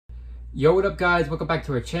Yo, what up guys? Welcome back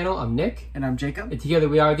to our channel. I'm Nick. And I'm Jacob. And together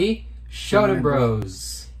we are the Shonen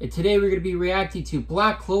Bros. And today we're going to be reacting to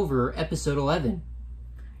Black Clover episode 11.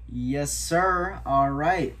 Yes, sir.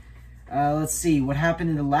 Alright. Let's see. What happened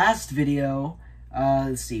in the last video?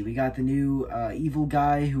 Let's see. We got the new evil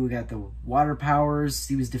guy who got the water powers.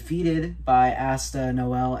 He was defeated by Asta,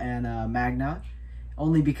 Noelle, and Magna.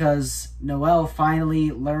 Only because Noelle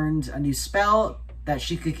finally learned a new spell that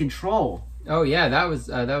she could control. Oh yeah, that was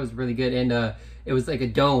really good, and it was like a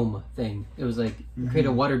dome thing. It was like create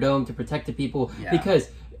a water dome to protect the people because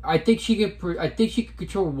I think she could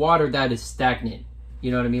control water that is stagnant. You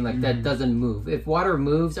know what I mean? Like that doesn't move. If water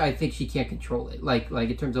moves, I think she can't control it. Like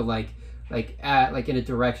in terms of like in a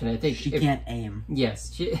direction. I think she can't aim.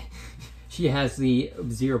 Yes, she has the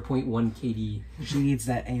 0.1 KD. She needs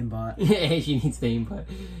that aimbot. She needs the aimbot.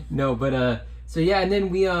 No, but so yeah, and then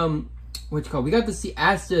we we got to see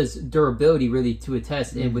Asta's durability really to a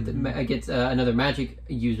test and with against another magic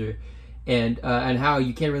user, and how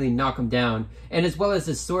you can't really knock him down, and as well as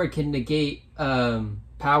the sword can negate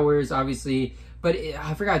powers, obviously. But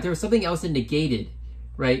I forgot there was something else that negated,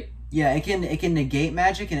 right? Yeah, it can negate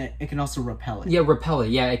magic, and it can also repel it. Yeah, repel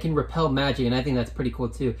it. Yeah, it can repel magic, and I think that's pretty cool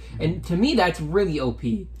too. And to me, that's really OP.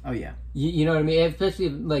 Oh yeah. You know what I mean? Especially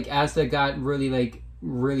like Asta got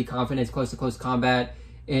really confident, close to close combat.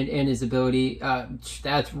 And his ability,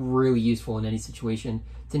 that's really useful in any situation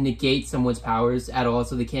to negate someone's powers at all,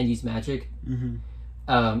 so they can't use magic.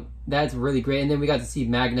 That's really great. And then we got to see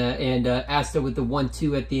Magna and Asta with the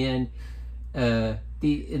 1-2 at the end, the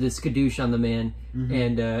skadoosh on the man,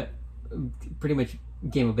 and pretty much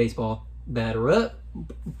game of baseball. Batter up,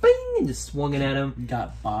 bing, and just swung it at him.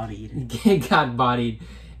 Got bodied. Got bodied,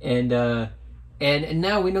 and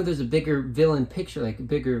now we know there's a bigger villain picture, like a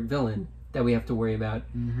bigger villain that we have to worry about.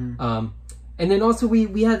 And then also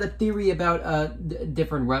we had a theory about the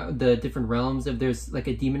different realms. If there's like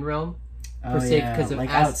a demon realm per se, because of like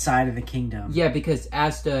outside of the kingdom. Yeah, because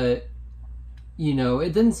Asta, you know,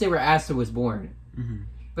 it didn't say where Asta was born,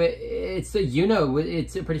 but it's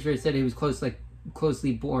it's pretty sure it said he was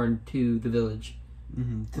closely born to the village,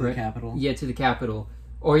 to the capital. Yeah, to the capital.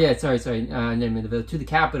 Or yeah, sorry, name of the village, to the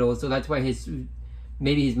capital. So that's why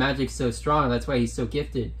maybe his magic's so strong. That's why he's so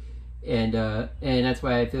gifted. And that's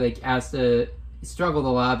why I feel like Asta struggled a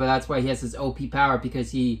lot, but that's why he has this OP power, because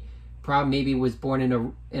he probably maybe was born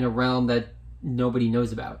in a realm that nobody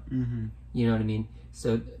knows about. You know what I mean?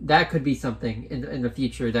 So that could be something in the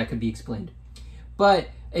future that could be explained. But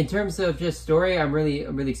in terms of just story, I'm really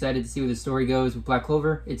excited to see where the story goes with Black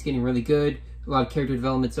Clover. It's getting really good. A lot of character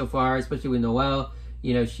development so far, especially with Noelle.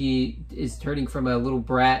 You know, she is turning from a little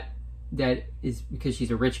brat that is because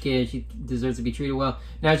she's a rich kid, she deserves to be treated well.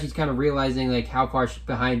 Now she's kind of realizing like how far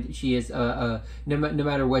behind she is, no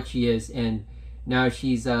matter what she is, and now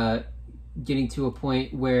she's getting to a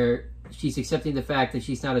point where she's accepting the fact that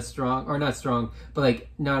she's not as strong, or not strong, but like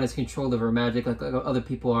not as controlled of her magic like other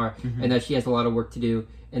people are, and that she has a lot of work to do,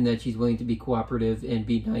 and that she's willing to be cooperative and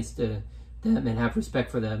be nice to them and have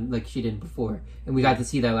respect for them like she didn't before. And we got to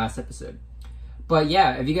see that last episode. But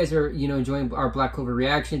yeah, if you guys are, enjoying our Black Clover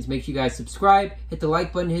reactions, make sure you guys subscribe, hit the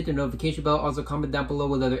like button, hit the notification bell. Also, comment down below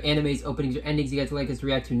what other animes, openings, or endings you guys would like us to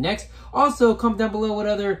react to next. Also, comment down below what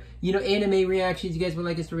other, anime reactions you guys would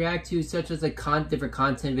like us to react to, such as like different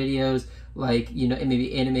content videos, like, and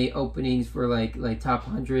maybe anime openings for like top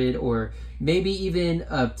 100, or maybe even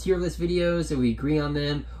tier list videos if we agree on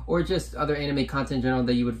them, or just other anime content in general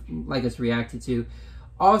that you would like us to react to.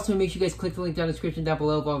 Also, make sure you guys click the link down in the description down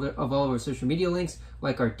below of all of our social media links,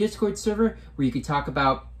 like our Discord server, where you can talk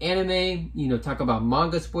about anime, talk about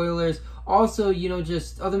manga spoilers. Also,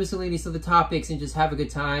 just other miscellaneous other topics, and just have a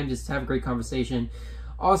good time, just have a great conversation.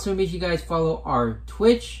 Also, make sure you guys follow our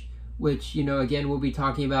Twitch, which, again, we'll be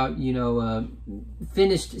talking about,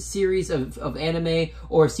 finished series of anime,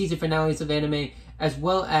 or season finales of anime, as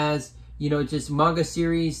well as, just manga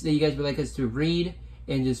series that you guys would like us to read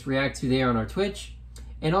and just react to there on our Twitch.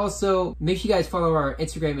 And also, make sure you guys follow our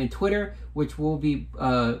Instagram and Twitter, which we'll be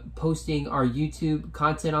posting our YouTube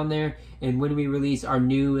content on there, and when we release our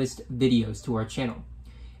newest videos to our channel.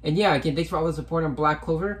 And yeah, again, thanks for all the support on Black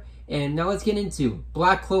Clover. And now let's get into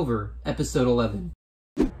Black Clover, episode 11.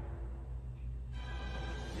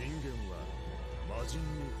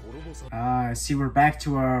 I see we're back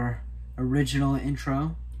to our original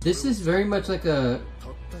intro. This is very much like a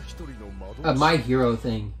My Hero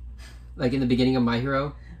thing. Like in the beginning of My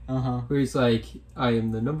Hero, where he's like, I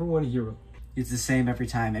am the #1 hero. It's the same every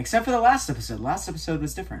time, except for the last episode. Last episode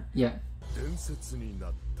was different. Yeah. A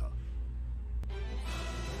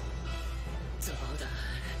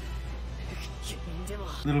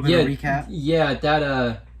little bit of recap. Yeah,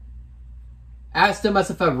 that Asta must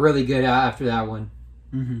have felt really good after that one.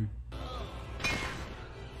 Mm-hmm.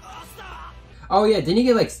 Oh yeah, didn't he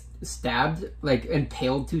get like stabbed, like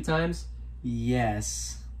impaled 2 times?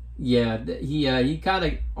 Yes. Yeah, he kind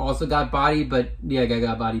of also got bodied, but yeah, guy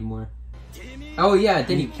got bodied more. Oh yeah,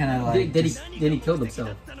 then he kind of like then he killed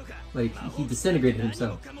himself. Like he disintegrated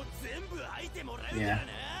himself. Yeah.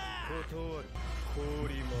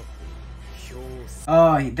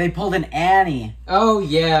 Oh, they pulled an Annie. Oh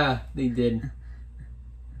yeah, they did.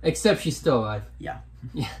 Except she's still alive. Yeah.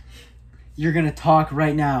 Yeah. You're gonna talk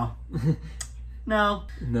right now. No.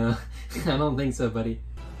 No, I don't think so, buddy.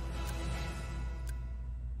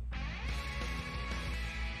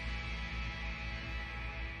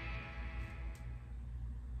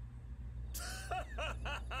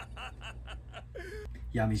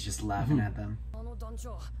 Yami's just laughing at them.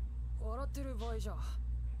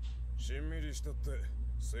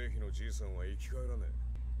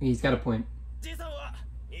 He's got a point.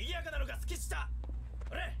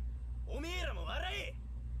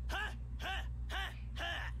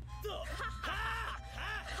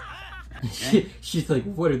 She's like,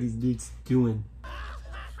 what are these dudes doing?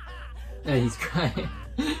 And he's crying.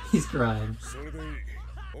 He's crying.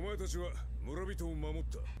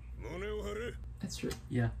 That's true.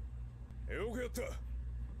 Yeah.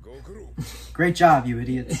 Great job, you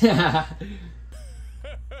idiots. He's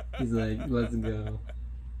like, let's go.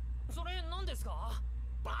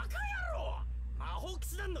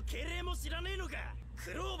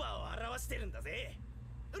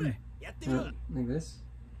 Like this?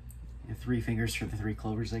 Yeah, 3 fingers for the 3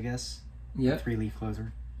 clovers, I guess. Yeah. 3-leaf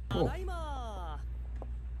clover. Cool.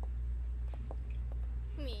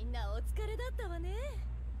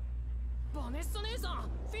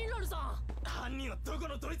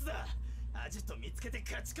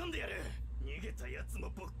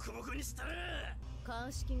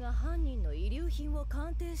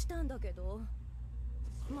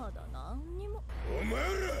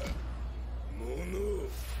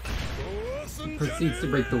 Proceeds to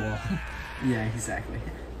break the wall. Yeah, exactly.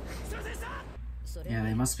 Yeah,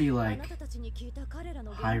 they must be like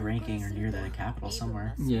high ranking or near the capital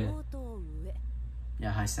somewhere. Yeah.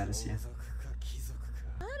 Yeah, high status, yeah.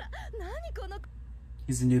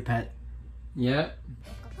 He's a new pet. Yeah.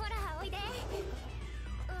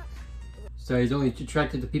 So he's only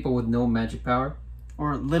attracted to people with no magic power?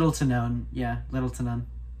 Or little to none. Yeah, little to none.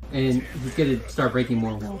 And he's gonna start breaking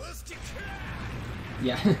more walls.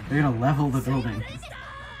 Yeah. They're gonna level the building.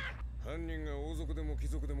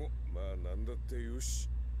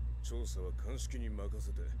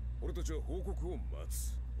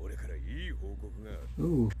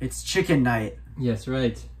 Ooh. It's chicken night. Yes,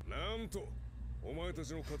 right.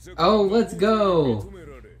 Oh, let's go!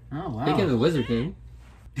 Oh, wow. Taking the Wizard King.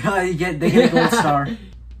 they get a gold star.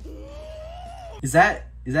 Is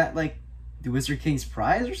that like the Wizard King's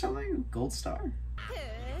prize or something? Gold star?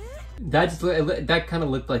 That just that kind of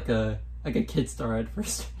looked like a kid star at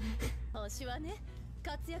first.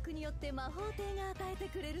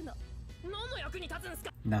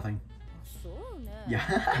 Nothing.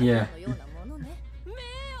 Yeah. Yeah.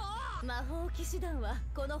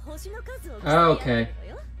 Oh, okay.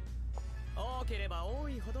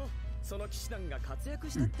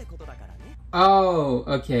 Oh,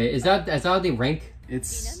 okay. Is that how they rank?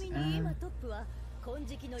 It's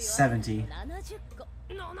 70.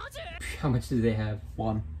 How much do they have?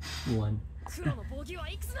 1. 1.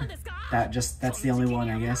 That's the only one,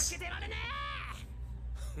 I guess.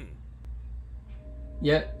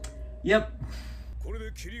 Yep. Yep.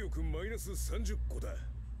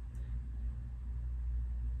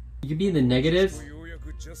 You could be in the negatives.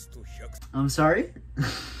 I'm sorry?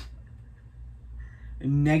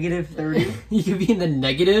 Negative 30? You could be in the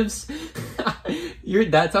negatives?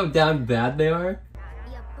 That's how down bad they are?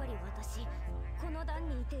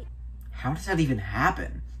 How does that even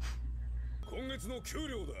happen?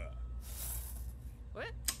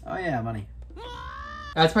 Oh yeah, money.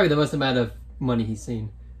 That's probably the most amount of money he's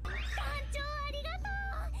seen.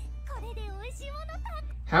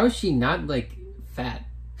 How is she not, like, fat?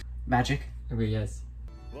 Magic. Okay, yes.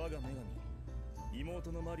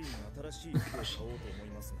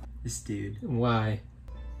 This dude. Why?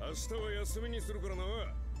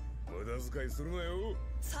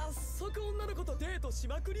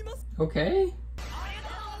 Okay.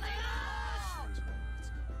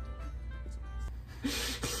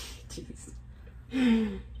 Jeez.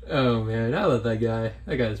 Oh man, I love that guy.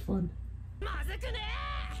 That guy's fun.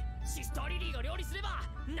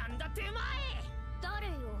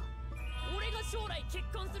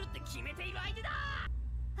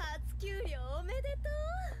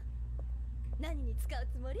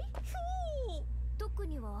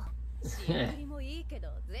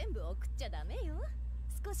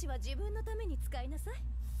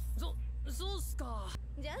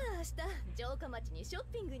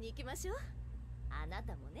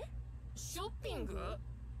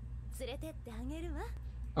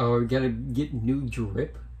 Oh, we gotta get new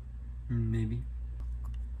drip? Maybe.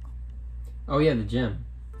 Oh yeah, the gym.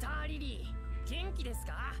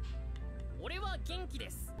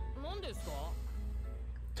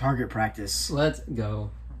 Target practice. Let's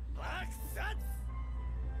go.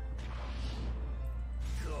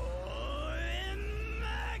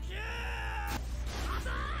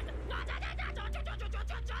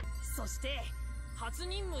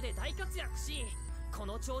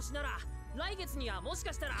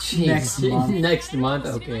 Jeez, next month,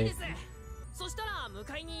 okay.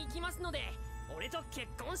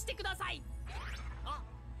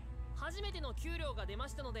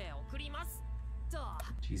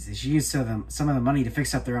 Jeez, they should use some of the money to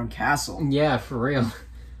fix up their own castle. Yeah, for real.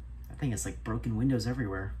 I think it's like broken windows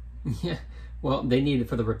everywhere. Yeah, well, they need it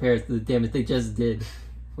for the repairs to the damage they just did.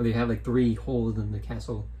 Where they have like 3 holes in the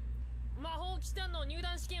castle.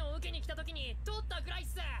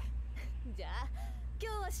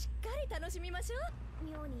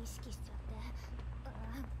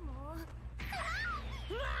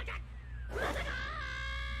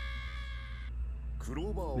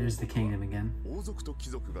 There's the kingdom again.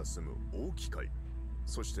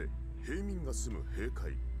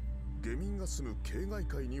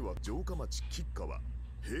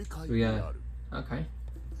 Yeah. Okay.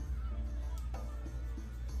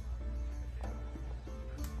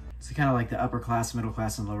 It's kind of like the upper class, middle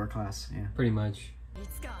class, and lower class. Yeah. Pretty much.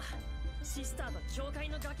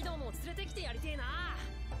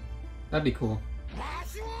 That'd be cool.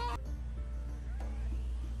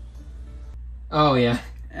 Oh yeah.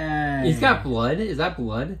 He's got blood? Is that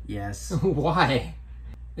blood? Yes. Why?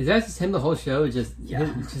 Is that just him the whole show? Just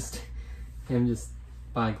yeah. him just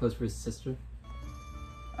buying clothes for his sister?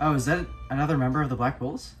 Oh, is that another member of the Black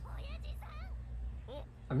Bulls?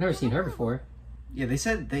 I've never seen her before. Yeah, they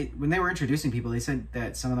said when they were introducing people, they said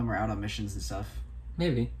that some of them were out on missions and stuff.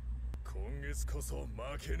 Maybe.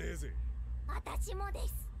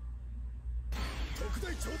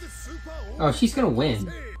 Oh, she's gonna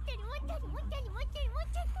win.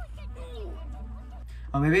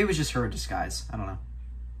 Oh, maybe it was just her in disguise. I don't know.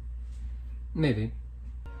 Maybe.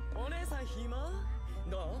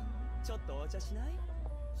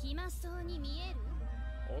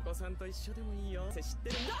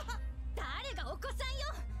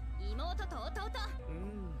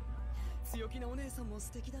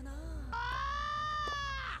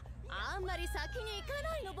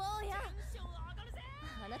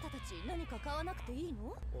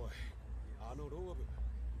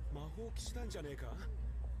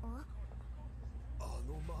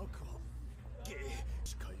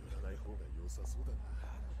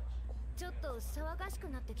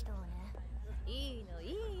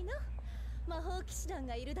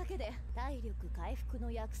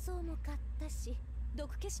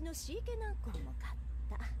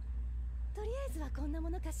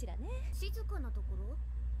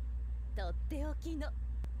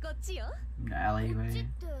 Alleyway.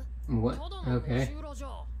 What? Okay.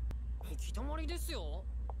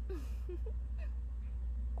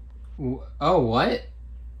 Oh, what?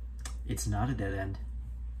 It's not a dead end.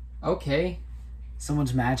 Okay.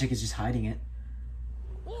 Someone's magic is just hiding it.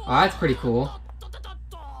 Oh, that's pretty cool.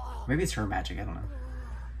 Maybe it's her magic, I don't know.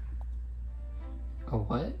 A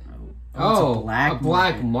what? Oh, it's a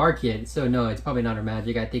black market. So no, it's probably not her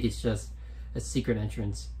magic. I think it's just a secret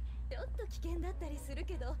entrance.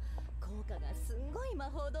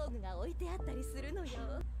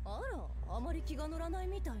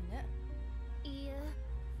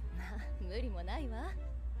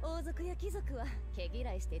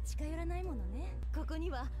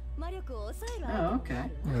 Oh, okay.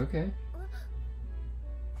 Okay.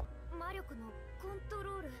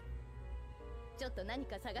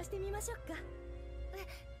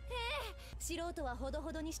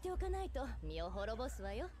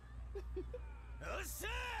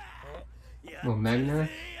 Well, Magna?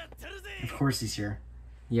 Of course he's here.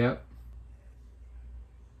 Yep.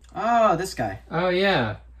 Oh, this guy. Oh,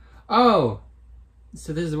 yeah. Oh!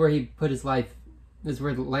 So this is where he put his life. This is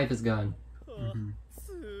where the life is gone. Mm-hmm.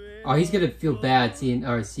 Oh, he's gonna feel bad seeing,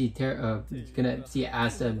 or he's gonna see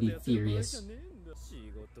Asa be furious.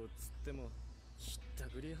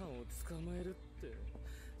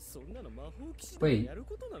 Wait.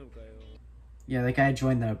 Yeah, that guy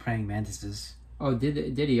joined the praying mantises. Oh,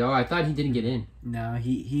 did he? Oh, I thought he didn't get in. No,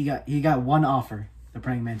 he got one offer. The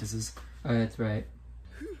praying mantises. Oh, that's right.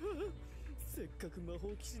 かく魔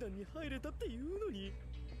法騎士団に入れたっていうのに。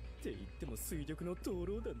って言っても水力の灯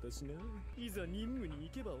籠団だしな。いざ任務に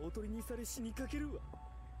行けばおとりにされ死にかけるわ。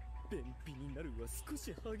便秘になるわ、少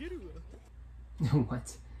しハゲるわ。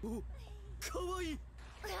What? お、かわいい。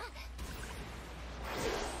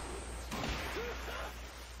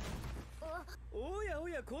おやお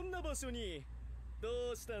や、こんな場所に。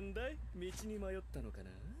どうしたんだい？道に迷ったのかな？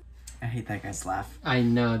 I hate that guy's laugh. I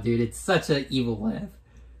know, dude. It's such an evil laugh.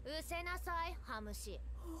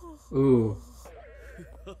 Ooh.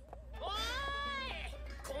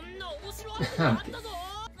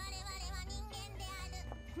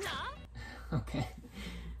 Okay.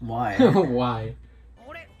 Why? Why?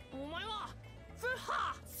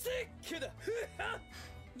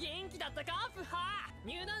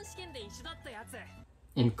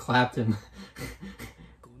 And clapped him.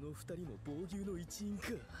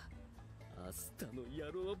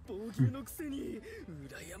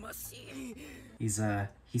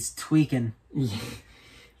 He's tweaking. Yeah.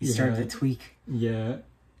 He's starting to tweak. Yeah.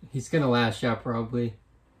 He's gonna lash out probably.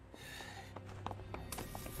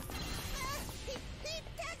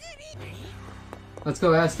 Let's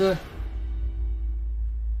go, Asta.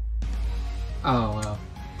 Oh, wow.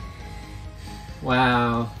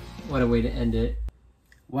 Wow. What a way to end it.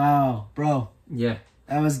 Wow, bro. Yeah.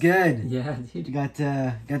 That was good. Yeah, dude. You got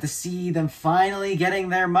to see them finally getting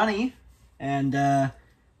their money, and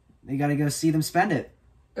they got to go see them spend it.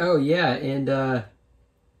 Oh, yeah, and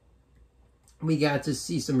we got to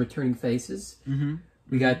see some returning faces. Mm-hmm.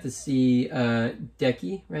 We got to see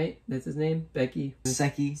Deki, right? That's his name? Becky?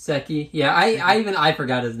 Seki. Yeah, I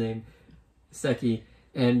forgot his name. Seki.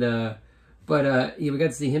 And yeah, we got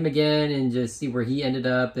to see him again and just see where he ended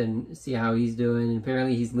up and see how he's doing. And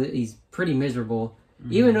apparently he's pretty miserable.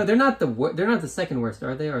 Mm-hmm. Even though they're not the second worst,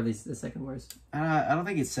 are they? Or are they the second worst? I don't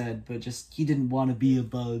think it said, but just he didn't want to be a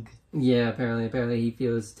bug. Yeah, apparently he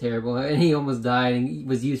feels terrible, and he almost died, and he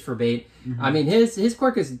was used for bait. Mm-hmm. I mean, his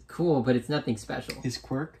quirk is cool, but it's nothing special. His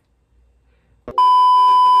quirk?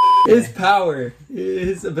 His power,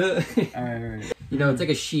 his ability. All right. You know, it's like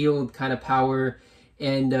a shield kind of power,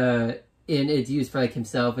 and it's used for like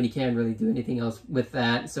himself, and he can't really do anything else with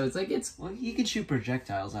that. So it's like well, he can shoot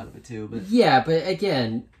projectiles out of it too, but yeah, but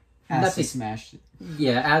again, Asta smashed it.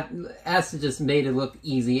 Yeah, Asta just made it look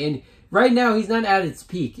easy, and right now he's not at its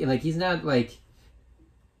peak, and like he's not like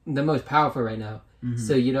the most powerful right now. Mm-hmm.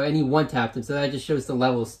 So you know, and he one tapped him, so that just shows the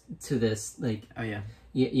levels to this. Like, oh yeah,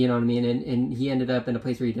 you know what I mean. And he ended up in a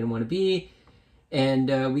place where he didn't want to be,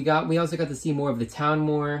 and we also got to see more of the town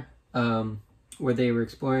more, where they were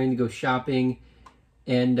exploring to go shopping,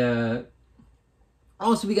 and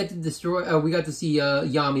also we got to see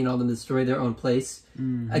Yami and all them destroy their own place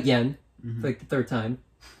again, for like the third time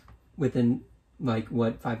within like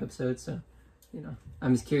what 5 episodes. So you know,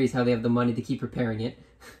 I'm just curious how they have the money to keep repairing it.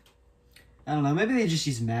 I don't know, maybe they just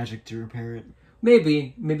use magic to repair it.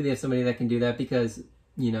 Maybe they have somebody that can do that because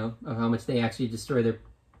you know of how much they actually destroy their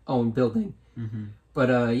own building.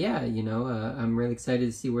 But yeah, you know, I'm really excited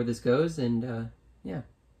to see where this goes, and yeah,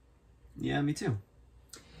 me too.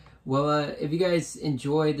 Well, if you guys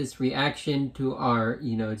enjoyed this reaction to our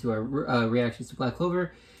reactions to Black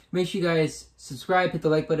Clover, make sure you guys subscribe, hit the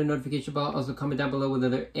like button, notification bell. Also, comment down below with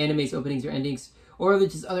other animes, openings, or endings, or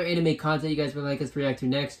just other anime content you guys would like us to react to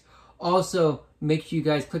next. Also, make sure you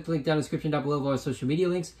guys click the link down in the description down below of our social media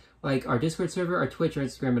links, like our Discord server, our Twitch, our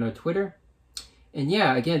Instagram, and our Twitter. And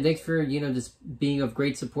yeah, again, thanks for, just being of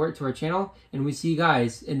great support to our channel, and we see you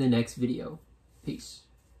guys in the next video. Peace.